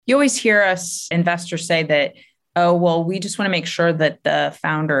You always hear us investors say that, oh, well, we just want to make sure that the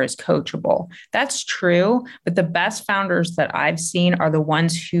founder is coachable. That's true. But the best founders that I've seen are the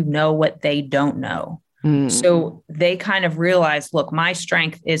ones who know what they don't know. So they kind of realize, look, my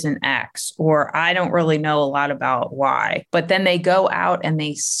strength isn't X, or I don't really know a lot about Y. But then they go out and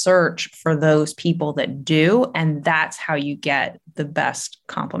they search for those people that do. And that's how you get the best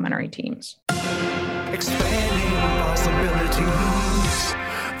complementary teams. Expanding possibilities,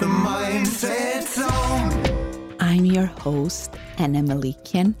 the Mindset Zone. I'm your host, Anna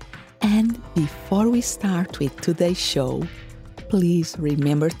Malikian. And before we start with today's show, please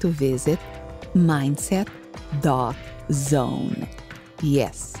remember to visit mindset.zone.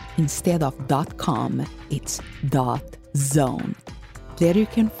 Yes, instead of .com, it's .zone. There you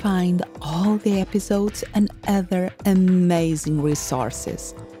can find all the episodes and other amazing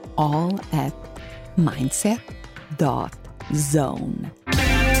resources, all at mindset.zone.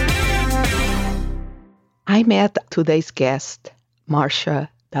 I met today's guest, Marsha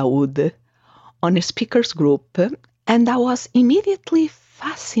Daoud, on a speakers group, and I was immediately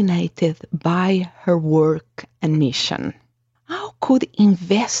fascinated by her work and mission. How could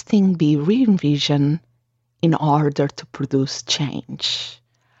investing be re-envisioned in order to produce change?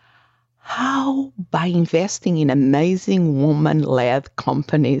 How, by investing in amazing woman-led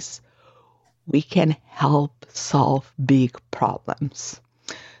companies, we can help solve big problems.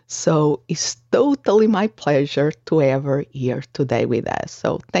 So it's totally my pleasure to have her here today with us.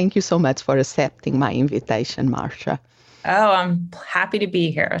 So thank you so much for accepting my invitation, Marsha. Oh, I'm happy to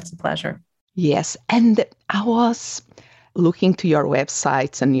be here. It's a pleasure. Yes. And I was looking to your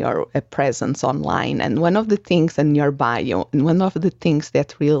websites and your presence online. And one of the things in your bio, and one of the things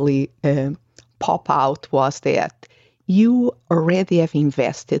that really pop out was that you already have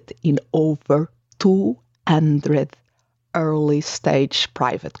invested in over 200 early stage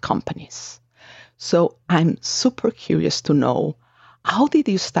private companies. So I'm super curious to know, how did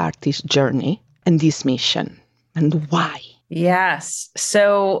you start this journey and this mission? And why? Yes.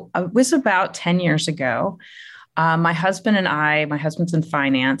 So it was about 10 years ago. My husband's in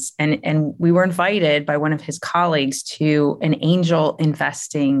finance, and we were invited by one of his colleagues to an angel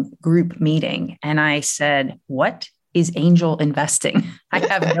investing group meeting. And I said, what is angel investing? I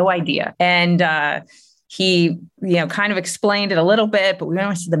have no idea. And he, kind of explained it a little bit, but we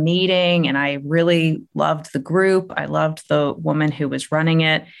went to the meeting and I really loved the group. I loved the woman who was running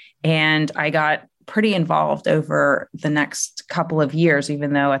it. And I got pretty involved over the next couple of years,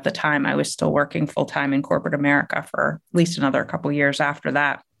 even though at the time I was still working full-time in corporate America for at least another couple of years after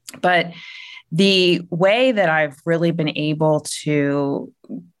that. But the way that I've really been able to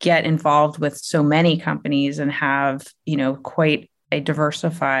get involved with so many companies and have, quite a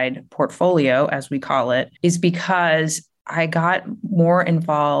diversified portfolio, as we call it, is because I got more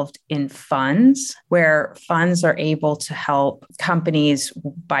involved in funds, where funds are able to help companies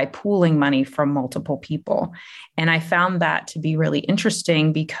by pooling money from multiple people. And I found that to be really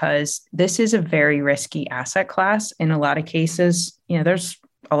interesting because this is a very risky asset class. In a lot of cases, there's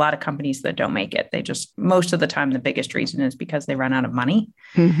a lot of companies that don't make it. They just, most of the time, the biggest reason is because they run out of money.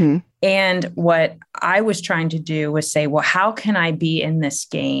 Mm-hmm. And what I was trying to do was say, well, how can I be in this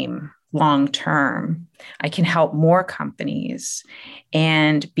game long term? I can help more companies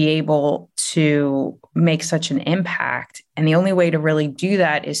and be able to make such an impact. And the only way to really do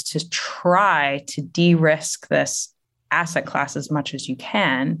that is to try to de-risk this asset class as much as you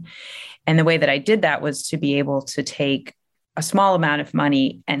can. And the way that I did that was to be able to take a small amount of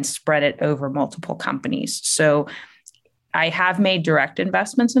money and spread it over multiple companies. So I have made direct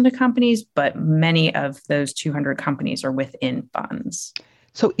investments into companies, but many of those 200 companies are within funds.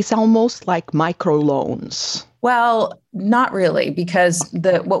 So it's almost like microloans. Well, not really, because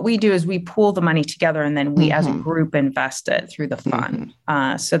what we do is we pool the money together and then we as a group invest it through the fund.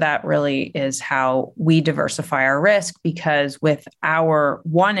 So that really is how we diversify our risk, because with our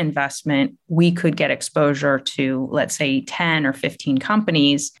one investment, we could get exposure to, let's say, 10 or 15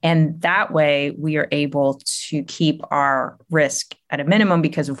 companies. And that way we are able to keep our risk at a minimum,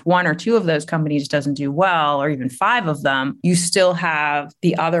 because if one or two of those companies doesn't do well, or even 5 of them, you still have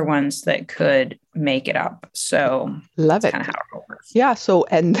the other ones that could make it up. So love it. Kind of how it works. Yeah. So,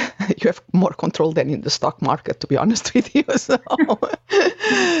 and you have more control than in the stock market, to be honest with you. But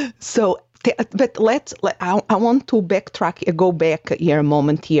I want to go back here a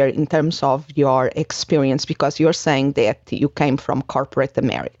moment here in terms of your experience, because you're saying that you came from corporate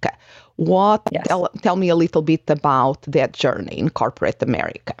America. Yes. Tell me a little bit about that journey in corporate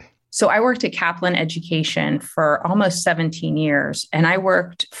America. So I worked at Kaplan Education for almost 17 years, and I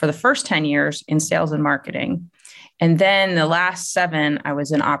worked for the first 10 years in sales and marketing. And then the last 7, I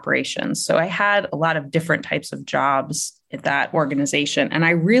was in operations. So I had a lot of different types of jobs at that organization. And I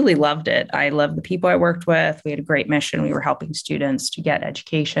really loved it. I loved the people I worked with. We had a great mission. We were helping students to get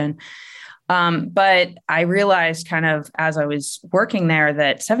education. But I realized kind of as I was working there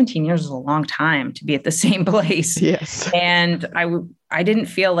that 17 years is a long time to be at the same place. Yes. And I didn't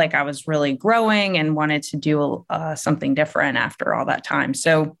feel like I was really growing and wanted to do something different after all that time.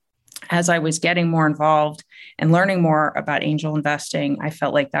 So as I was getting more involved and learning more about angel investing, I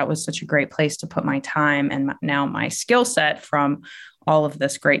felt like that was such a great place to put my time and now my skill set from all of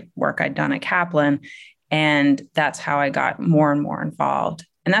this great work I'd done at Kaplan. And that's how I got more and more involved.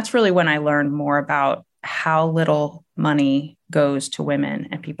 And that's really when I learned more about how little money goes to women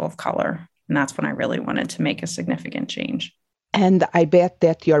and people of color. And that's when I really wanted to make a significant change. And I bet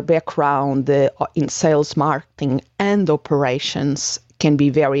that your background in sales, marketing, and operations can be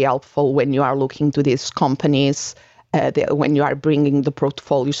very helpful when you are looking to these companies, when you are bringing the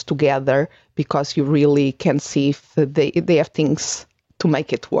portfolios together, because you really can see if they have things to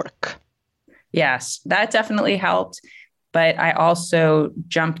make it work. Yes, that definitely helped. But I also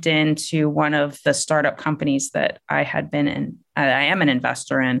jumped into one of the startup companies that I had been in, I am an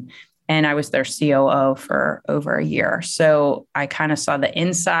investor in, and I was their COO for over a year. So I kind of saw the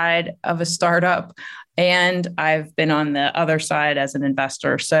inside of a startup, and I've been on the other side as an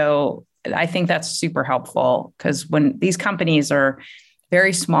investor. So I think that's super helpful because when these companies are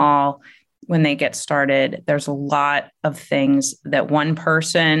very small, when they get started, there's a lot of things that one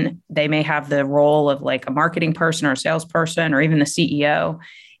person, they may have the role of like a marketing person or a salesperson or even the CEO,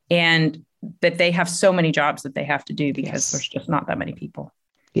 and that they have so many jobs that they have to do because there's just not that many people.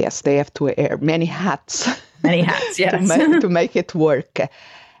 Yes, they have to wear many hats. Many hats, yes. to make it work.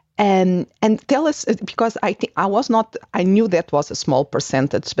 And tell us, because I knew that was a small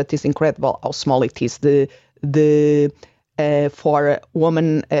percentage, but it's incredible how small it is. For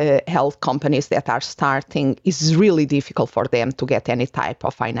women health companies that are starting, it's really difficult for them to get any type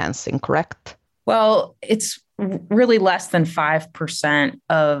of financing, correct? Well, it's really less than 5%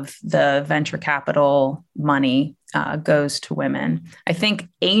 of the venture capital money goes to women. I think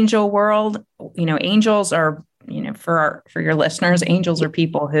angel world, angels are, for your listeners, angels are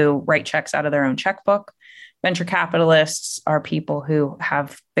people who write checks out of their own checkbook. Venture capitalists are people who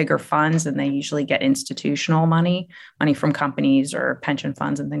have bigger funds, and they usually get institutional money from companies or pension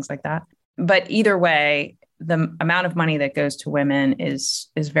funds and things like that. But either way, the amount of money that goes to women is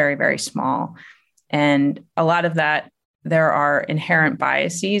very, very small. And a lot of that, there are inherent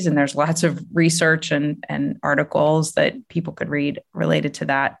biases, and there's lots of research and articles that people could read related to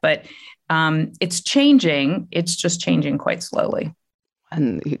that. But it's changing. It's just changing quite slowly.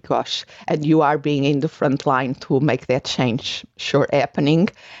 And gosh, and you are being in the front line to make that change sure happening.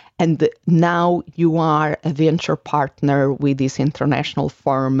 And now you are a venture partner with this international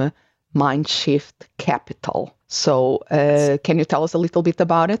firm, Mindshift Capital. So can you tell us a little bit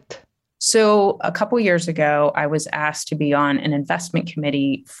about it? So a couple of years ago, I was asked to be on an investment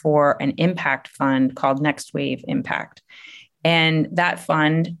committee for an impact fund called Next Wave Impact. And that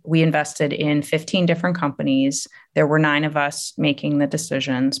fund, we invested in 15 different companies. There were 9 of us making the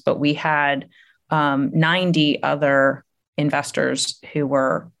decisions, but we had 90 other investors who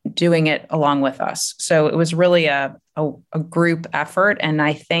were doing it along with us. So it was really a group effort. And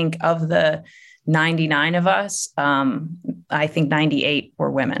I think of the 99 of us, I think 98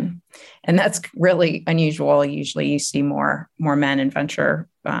 were women. And that's really unusual. Usually you see more men in venture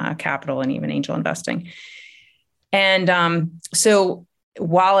capital and even angel investing. And so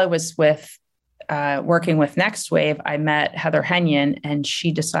while I was working with Next Wave, I met Heather Henyon, and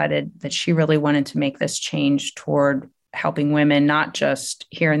she decided that she really wanted to make this change toward helping women, not just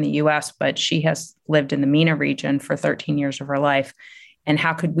here in the US, but she has lived in the MENA region for 13 years of her life. And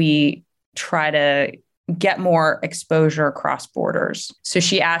how could we try to get more exposure across borders? So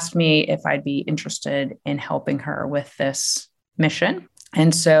she asked me if I'd be interested in helping her with this mission.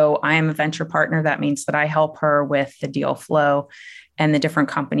 And so I am a venture partner. That means that I help her with the deal flow and the different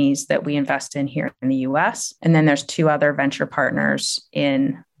companies that we invest in here in the US. And then there's 2 other venture partners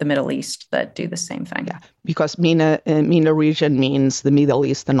in the Middle East that do the same thing. Yeah, because MENA region means the Middle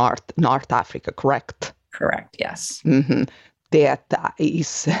East and North Africa, correct? Correct, yes. Mm-hmm. That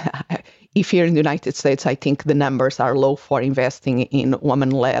is, if here in the United States, I think the numbers are low for investing in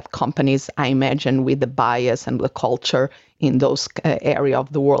women-led companies. I imagine with the bias and the culture in those area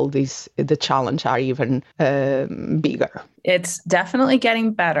of the world, the challenge are even bigger. It's definitely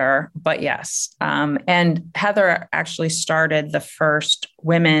getting better, but yes. And Heather actually started the first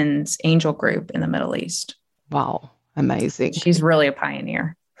women's angel group in the Middle East. Wow, amazing. She's really a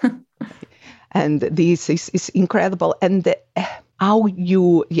pioneer. And this is incredible. And how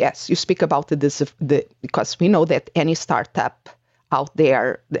you speak about this, because we know that any startup out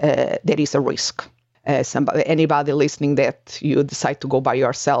there, there is a risk. Anybody listening that you decide to go by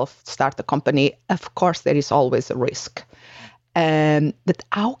yourself, start a company, of course, there is always a risk. But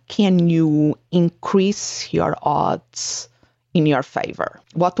how can you increase your odds in your favor?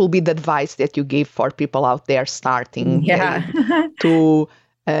 What will be the advice that you give for people out there starting to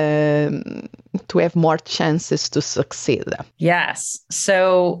have more chances to succeed? Yes.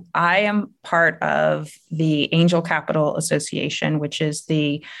 So I am part of the Angel Capital Association, which is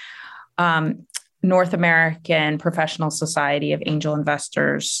the North American Professional Society of Angel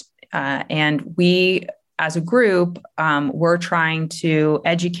Investors. And we, as a group, we're trying to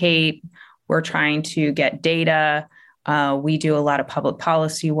educate, we're trying to get data. We do a lot of public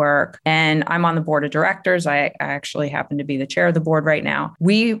policy work, and I'm on the board of directors. I actually happen to be the chair of the board right now.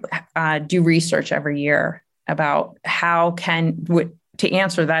 We do research every year about to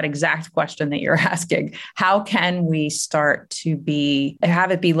answer that exact question that you're asking, how can we start to have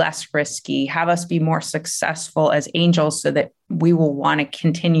it be less risky, have us be more successful as angels so that we will want to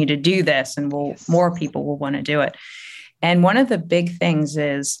continue to do this and more people will want to do it. And one of the big things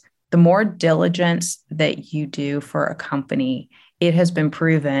is the more diligence that you do for a company, it has been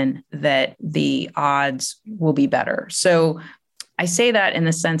proven that the odds will be better. So I say that in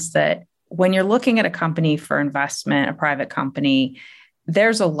the sense that when you're looking at a company for investment, a private company,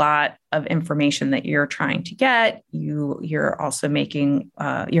 there's a lot of information that you're trying to get. You're also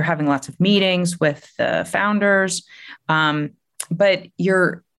you're having lots of meetings with the founders, but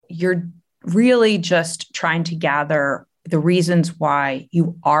you're really just trying to gather the reasons why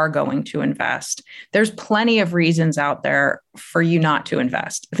you are going to invest. There's plenty of reasons out there for you not to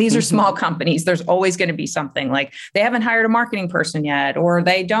invest. These are small companies. There's always going to be something like they haven't hired a marketing person yet, or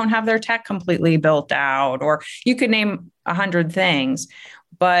they don't have their tech completely built out, or you could name 100 things,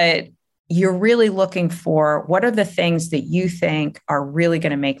 but you're really looking for what are the things that you think are really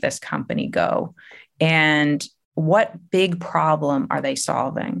going to make this company go, and what big problem are they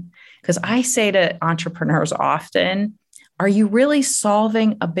solving? Because I say to entrepreneurs often, are you really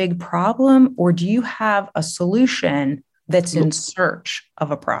solving a big problem, or do you have a solution that's in search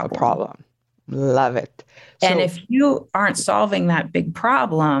of a problem? Love it. And if you aren't solving that big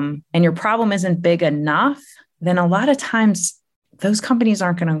problem and your problem isn't big enough, then a lot of times those companies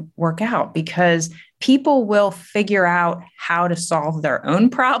aren't going to work out, because people will figure out how to solve their own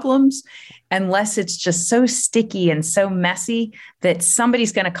problems unless it's just so sticky and so messy that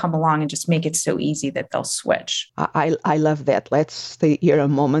somebody's going to come along and just make it so easy that they'll switch. I love that. Let's stay here a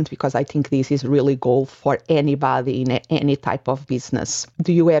moment, because I think this is really gold for anybody in any type of business.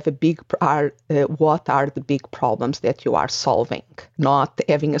 Do you have what are the big problems that you are solving? Not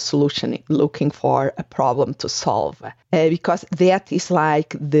having a solution, looking for a problem to solve. Because that is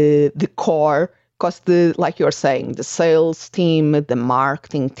like the core, because like you're saying, the sales team, the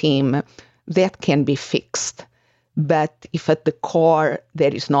marketing team, that can be fixed. But if at the core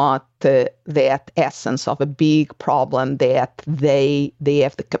there is not that essence of a big problem, that they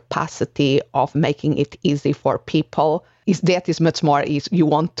have the capacity of making it easy for people, that is much more easy. You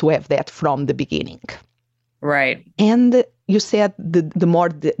want to have that from the beginning. Right. And you said the more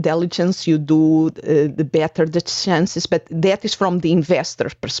diligence you do, the better the chances, but that is from the investor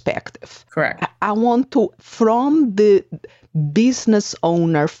perspective. Correct. I want to, from the business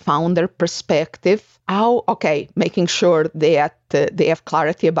owner, founder perspective, making sure that they have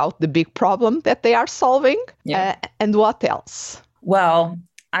clarity about the big problem that they are solving. Yeah. And what else? Well,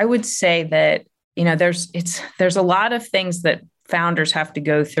 I would say that, there's a lot of things that founders have to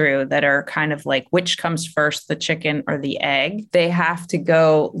go through that are kind of like, which comes first, the chicken or the egg? They have to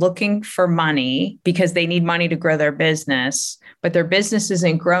go looking for money because they need money to grow their business, but their business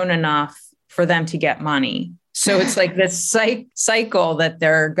isn't grown enough for them to get money. So it's like this cycle that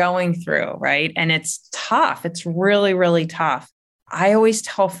they're going through, right? And it's tough. It's really, really tough. I always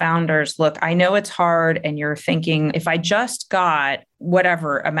tell founders, look, I know it's hard and you're thinking, if I just got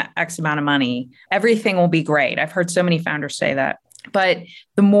whatever X amount of money, everything will be great. I've heard so many founders say that. But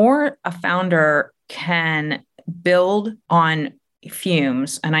the more a founder can build on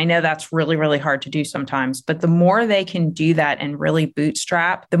fumes, and I know that's really, really hard to do sometimes, but the more they can do that and really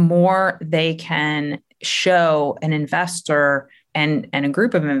bootstrap, the more they can show an investor and a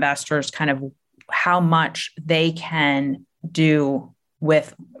group of investors kind of how much they can do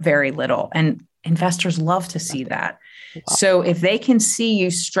with very little. And investors love to see that. Wow. So if they can see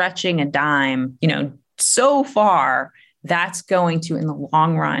you stretching a dime, so far, that's going to, in the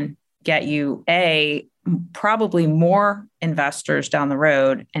long run, get you probably more investors down the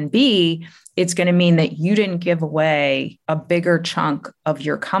road. And B, it's going to mean that you didn't give away a bigger chunk of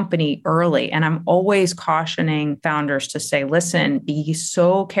your company early. And I'm always cautioning founders to say, listen, be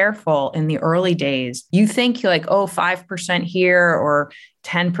so careful in the early days. You think you're like, oh, 5% here or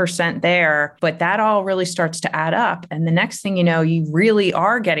 10% there, but that all really starts to add up. And the next thing you know, you really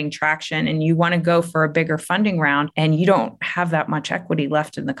are getting traction and you want to go for a bigger funding round and you don't have that much equity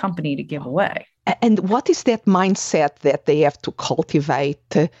left in the company to give away. And what is that mindset that they have to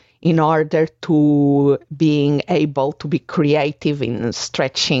cultivate in order to being able to be creative in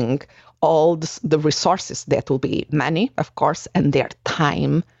stretching all the resources that will be money, of course, and their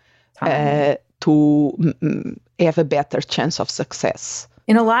time. To have a better chance of success?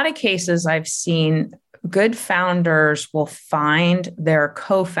 In a lot of cases, I've seen good founders will find their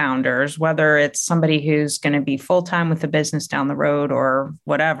co-founders, whether it's somebody who's going to be full-time with the business down the road or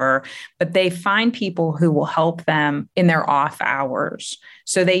whatever, but they find people who will help them in their off hours.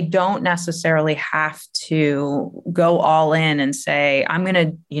 So they don't necessarily have to go all in and say, I'm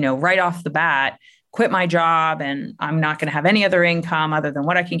going to, right off the bat, quit my job and I'm not going to have any other income other than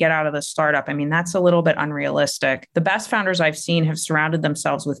what I can get out of the startup. I mean, that's a little bit unrealistic. The best founders I've seen have surrounded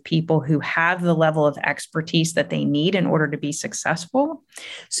themselves with people who have the level of expertise that they need in order to be successful,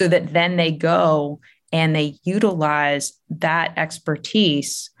 so that then they go and they utilize that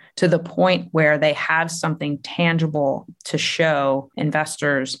expertise to the point where they have something tangible to show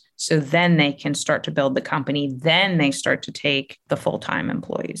investors. So then they can start to build the company. Then they start to take the full-time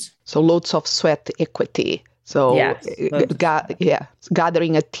employees. So loads of sweat equity. So yes,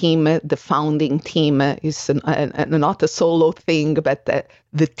 gathering a team, the founding team is not a solo thing, but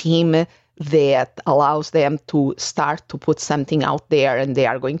the team that allows them to start to put something out there, and they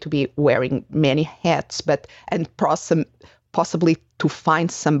are going to be wearing many hats, and possibly to find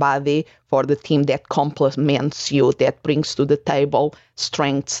somebody for the team that complements you, that brings to the table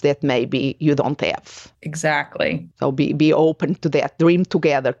strengths that maybe you don't have. Exactly. So be open to that. Dream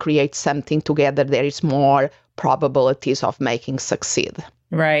together, create something together. There is more probabilities of making succeed.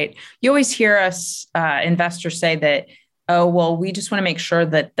 Right. You always hear us investors say that, oh, well, we just want to make sure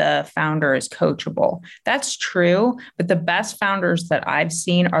that the founder is coachable. That's true. But the best founders that I've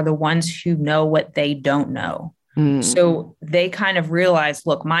seen are the ones who know what they don't know. So they kind of realize,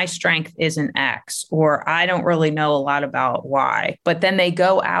 look, my strength isn't X, or I don't really know a lot about Y, but then they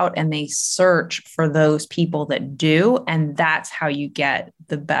go out and they search for those people that do. And that's how you get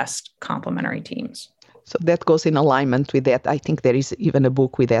the best complementary teams. So that goes in alignment with that. I think there is even a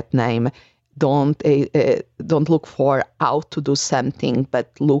book with that name. Don't look for how to do something, but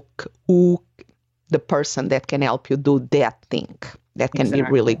look who the person that can help you do that thing that can be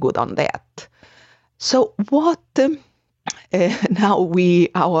really good on that. So what, I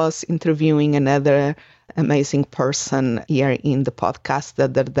was interviewing another amazing person here in the podcast the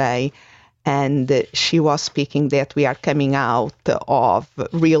other day, and she was speaking that we are coming out of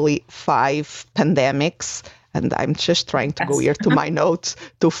really 5 pandemics. And I'm just trying to go here to my notes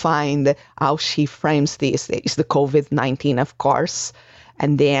to find how she frames this. There is the COVID-19, of course.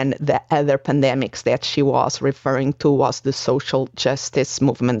 And then the other pandemics that she was referring to was the social justice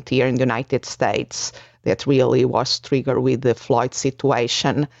movement here in the United States that really was triggered with the Floyd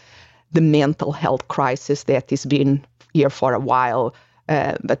situation, the mental health crisis that has been here for a while,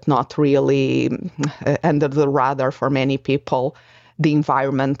 but not really under the radar for many people, the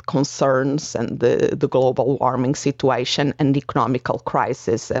environment concerns and the global warming situation, and the economical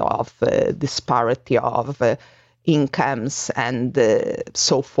crisis of disparity of incomes and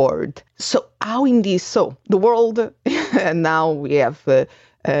so forth. So how in this, so the world, and now we have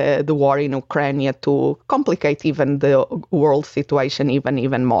the war in Ukraine to complicate even the world situation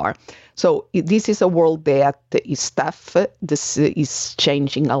even more. So this is a world that is tough. This is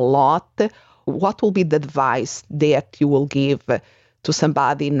changing a lot. What will be the advice that you will give to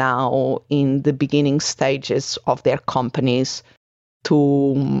somebody now in the beginning stages of their companies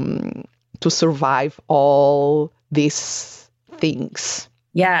to survive all these things?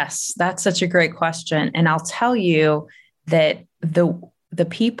 Yes, that's such a great question. And I'll tell you that the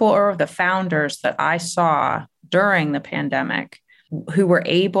people or the founders that I saw during the pandemic who were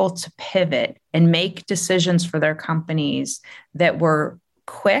able to pivot and make decisions for their companies that were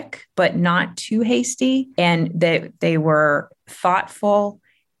quick, but not too hasty, and that they were thoughtful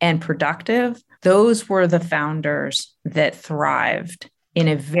and productive, those were the founders that thrived in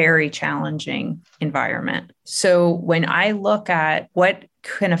a very challenging environment. So when I look at what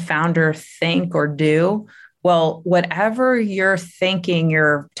can a founder think or do, well, whatever you're thinking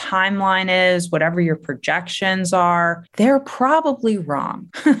your timeline is, whatever your projections are, they're probably wrong.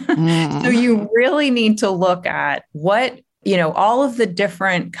 So you really need to look at what, all of the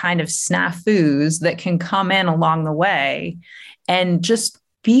different kind of snafus that can come in along the way, and just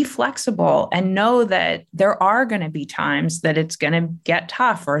be flexible and know that there are going to be times that it's going to get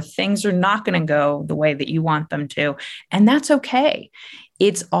tough, or things are not going to go the way that you want them to. And that's okay.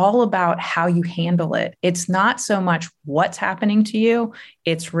 It's all about how you handle it. It's not so much what's happening to you.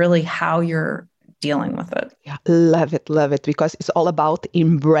 It's really how you're dealing with it. Yeah, love it, because it's all about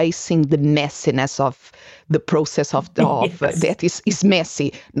embracing the messiness of the process of that is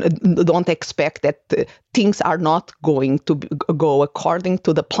messy. Don't expect that things are not going to go according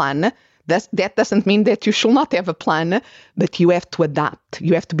to the plan. That doesn't mean that you should not have a plan, but you have to adapt.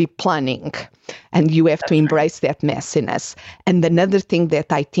 You have to be planning, and you have to embrace that messiness. And another thing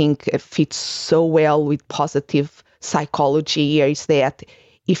that I think fits so well with positive psychology here is that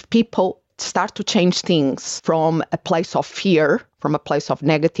if people start to change things from a place of fear, from a place of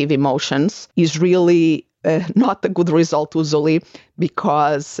negative emotions, is really not a good result usually,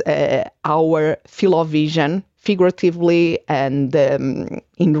 because our field of vision, figuratively and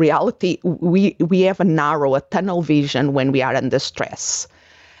in reality, we have a tunnel vision when we are under stress.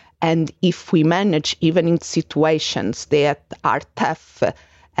 And if we manage, even in situations that are tough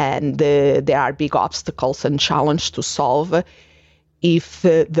and there are big obstacles and challenges to solve, if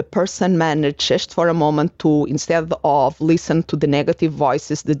the person manages just for a moment to, instead of listen to the negative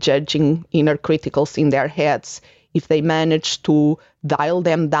voices, the judging inner criticals in their heads, if they manage to dial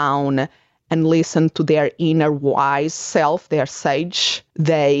them down and listen to their inner wise self, their sage,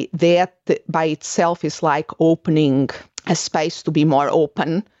 that by itself is like opening a space to be more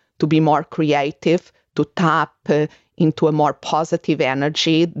open, to be more creative, to tap into a more positive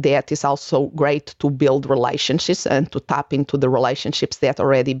energy that is also great to build relationships and to tap into the relationships that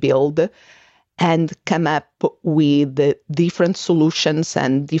already build, and come up with different solutions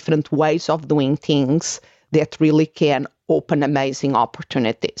and different ways of doing things that really can open amazing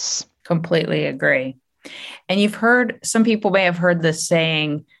opportunities. Completely agree. And some people may have heard this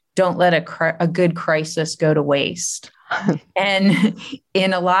saying, don't let a good crisis go to waste. And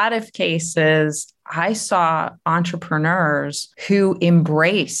in a lot of cases, I saw entrepreneurs who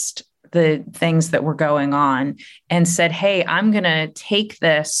embraced the things that were going on and said, hey, I'm going to take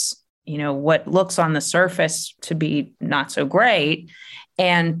this, what looks on the surface to be not so great,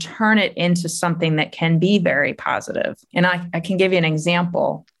 and turn it into something that can be very positive. And I can give you an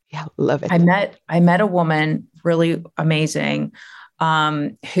example. Yeah, love it. I met a woman, really amazing,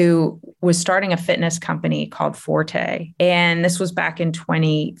 who was starting a fitness company called Forte. And this was back in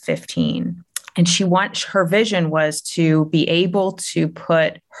 2015. And her vision was to be able to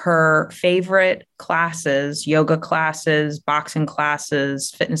put her favorite classes, yoga classes, boxing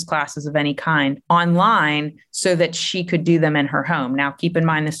classes, fitness classes of any kind, online so that she could do them in her home. Now, keep in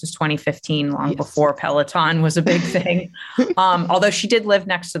mind, this was 2015, long before Peloton was a big thing. Although she did live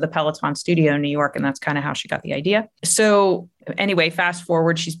next to the Peloton studio in New York, and that's kind of how she got the idea. So anyway, fast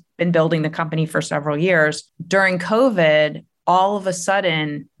forward, she's been building the company for several years. During COVID, all of a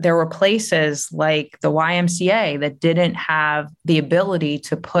sudden, there were places like the YMCA that didn't have the ability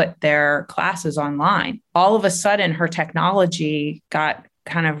to put their classes online. All of a sudden, her technology got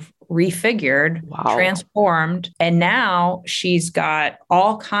kind of refigured, transformed, and now she's got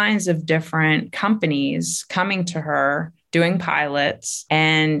all kinds of different companies coming to her, doing pilots,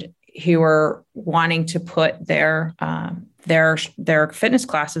 and who are wanting to put their fitness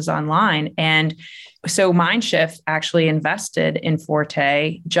classes online. And so Mindshift actually invested in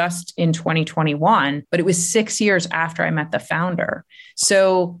Forte just in 2021, but it was 6 years after I met the founder.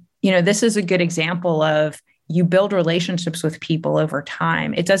 So, this is a good example of you build relationships with people over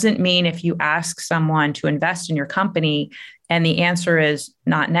time. It doesn't mean if you ask someone to invest in your company and the answer is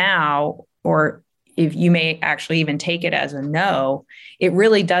not now, or if you may actually even take it as a no, it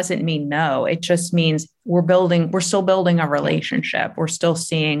really doesn't mean no. It just means we're still building a relationship. We're still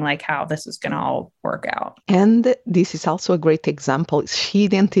seeing like how this is going to all work out. And this is also a great example. She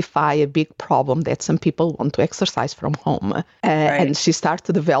identified a big problem that some people want to exercise from home. And she started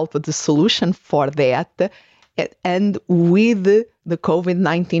to develop the solution for that. And with the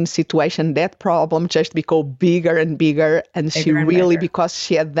COVID-19 situation, that problem just became bigger and bigger. And because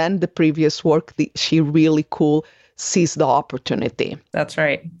she had done the previous work, she really could seize the opportunity. That's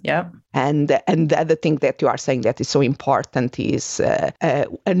right. Yep. And the other thing that you are saying that is so important is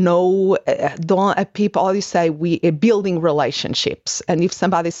people always say building relationships. And if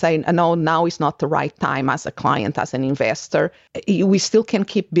somebody's saying, no, now is not the right time as a client, as an investor, we still can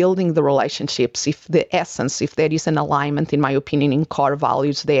keep building the relationships. If there is an alignment, in my opinion, in core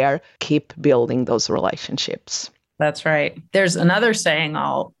values there, keep building those relationships. That's right. There's another saying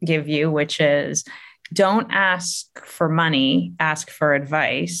I'll give you, which is, don't ask for money, ask for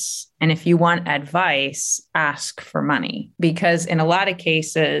advice. And if you want advice, ask for money. Because in a lot of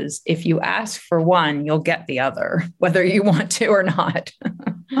cases, if you ask for one, you'll get the other, whether you want to or not.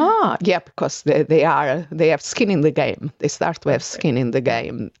 Yeah, because they have skin in the game. They start to have skin in the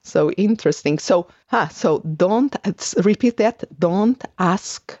game. So interesting. So don't repeat that. Don't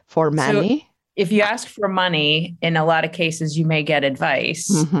ask for money. So, if you ask for money, in a lot of cases, you may get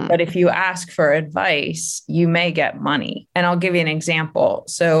advice. Mm-hmm. But if you ask for advice, you may get money. And I'll give you an example.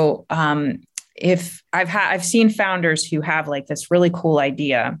 So if I've seen founders who have like this really cool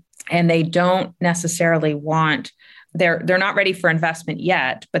idea, and they don't necessarily want, they're not ready for investment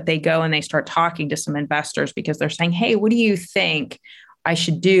yet, but they go and they start talking to some investors because they're saying, hey, what do you think I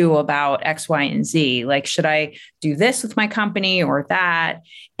should do about X, Y, and Z? Like, should I do this with my company or that?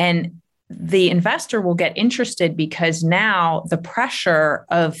 And the investor will get interested because now the pressure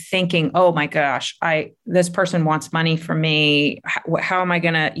of thinking, oh my gosh, this person wants money from me. How am I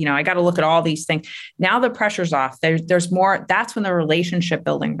going to, I got to look at all these things. Now the pressure's off. There's more. That's when the relationship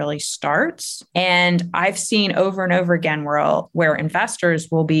building really starts. And I've seen over and over again where investors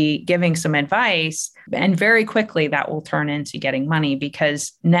will be giving some advice, and very quickly that will turn into getting money,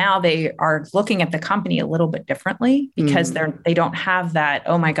 because now they are looking at the company a little bit differently, because they don't have that,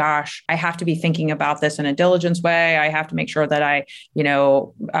 oh my gosh, I have to be thinking about this in a diligence way. I have to make sure that I,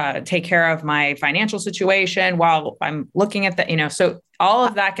 take care of my financial situation while I'm looking at so all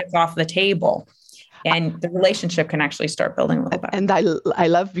of that gets off the table, and the relationship can actually start building a little bit. And I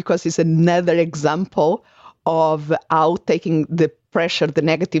love, because it's another example of how taking the pressure, the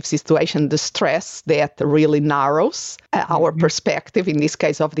negative situation, the stress that really narrows our perspective, in this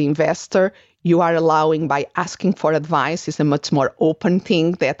case of the investor, you are allowing, by asking for advice, is a much more open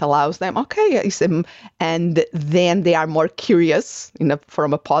thing that allows them, and then they are more curious,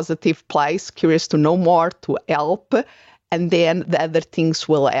 from a positive place, curious to know more, to help. And then the other things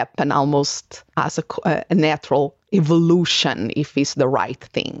will happen almost as a natural evolution, if it's the right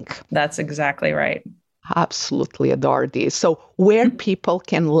thing. That's exactly right. Absolutely adore this. So where people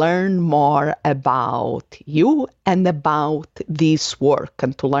can learn more about you and about this work,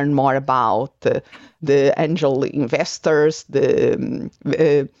 and to learn more about the angel investors, the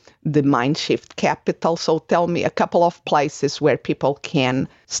Mindshift Capital. So tell me a couple of places where people can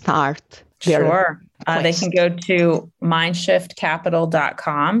start. Sure. They can go to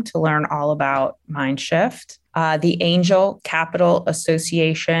mindshiftcapital.com to learn all about Mindshift. The Angel Capital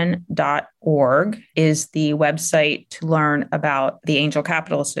Association.org is the website to learn about the Angel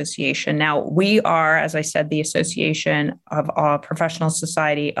Capital Association. Now, we are, as I said, the association of a professional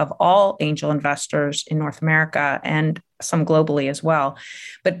society of all angel investors in North America and some globally as well.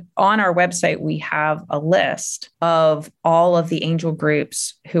 But on our website, we have a list of all of the angel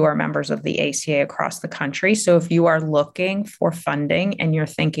groups who are members of the ACA across the country. So if you are looking for funding and you're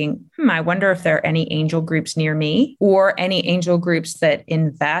thinking, I wonder if there are any angel groups near me, or any angel groups that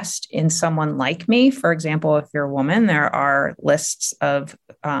invest in someone like me. For example, if you're a woman, there are lists of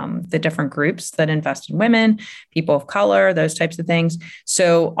the different groups that invest in women, people of color, those types of things.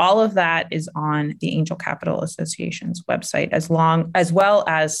 So all of that is on the Angel Capital Association's website, as well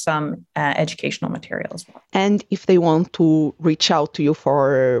as some educational material as well. And if they want to reach out to you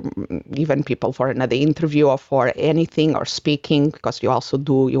for even people for another interview or for anything, or speaking, because you are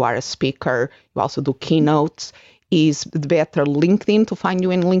a speaker, you also do keynotes, is it better LinkedIn to find you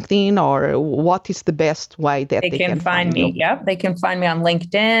in LinkedIn, or what is the best way that they can find me? You? Yep, they can find me on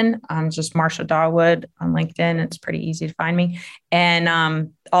LinkedIn. I'm just Marsha Dawood on LinkedIn. It's pretty easy to find me.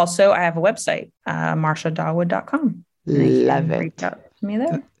 And also, I have a website, marshadawood.com. Love it. Reach out to me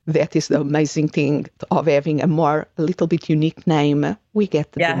there. That is the amazing thing of having a little bit unique name. We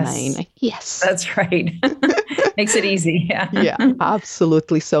get the domain. Yes. That's right. Makes it easy. Yeah. Yeah,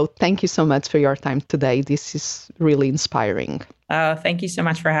 absolutely. So thank you so much for your time today. This is really inspiring. Oh, thank you so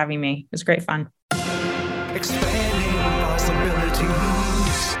much for having me. It was great fun. Expanding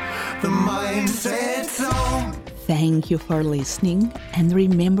possibilities, the Mindset Zone. Thank you for listening, and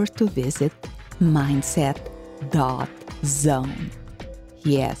remember to visit mindset.zone.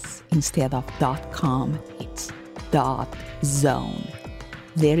 Yes, instead of .com, it's .zone.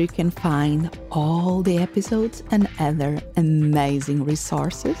 There you can find all the episodes and other amazing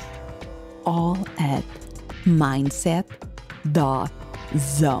resources, all at mindset.zone.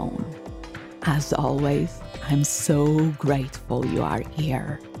 As always, I'm so grateful you are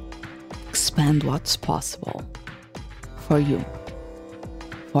here. Expand what's possible for you,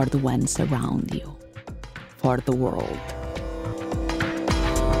 for the ones around you, for the world.